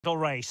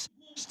Race.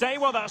 Stay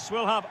with us,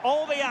 we'll have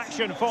all the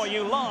action for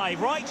you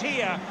live right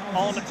here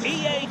on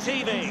EA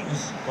TV.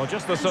 Well,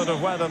 just the sort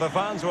of weather the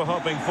fans were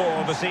hoping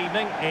for this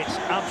evening. It's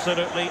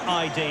absolutely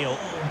ideal.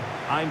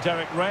 I'm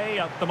Derek Ray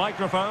at the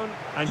microphone,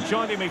 and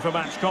joining me for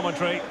match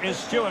commentary is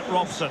Stuart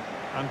Robson.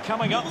 And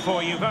coming up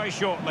for you very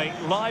shortly,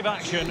 live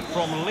action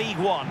from League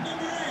One.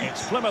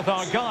 It's Plymouth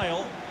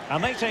Argyle,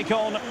 and they take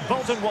on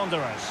Bolton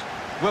Wanderers.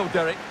 Well,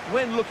 Derek,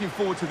 when looking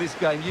forward to this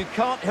game, you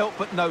can't help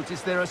but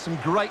notice there are some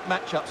great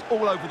matchups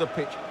all over the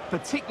pitch,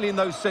 particularly in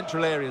those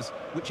central areas.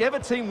 Whichever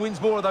team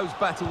wins more of those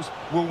battles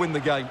will win the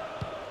game.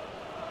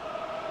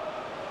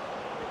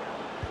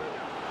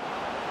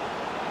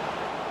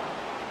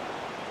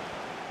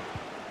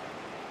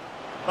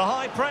 The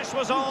high press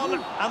was on,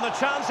 and the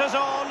chance is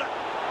on.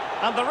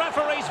 And the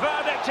referee's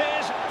verdict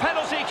is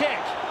penalty kick.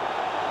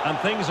 And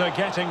things are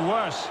getting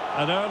worse.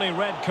 An early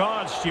red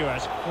card,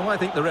 Stuart. Well, I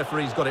think the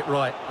referee's got it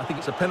right. I think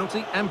it's a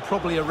penalty and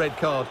probably a red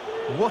card.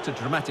 What a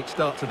dramatic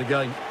start to the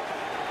game.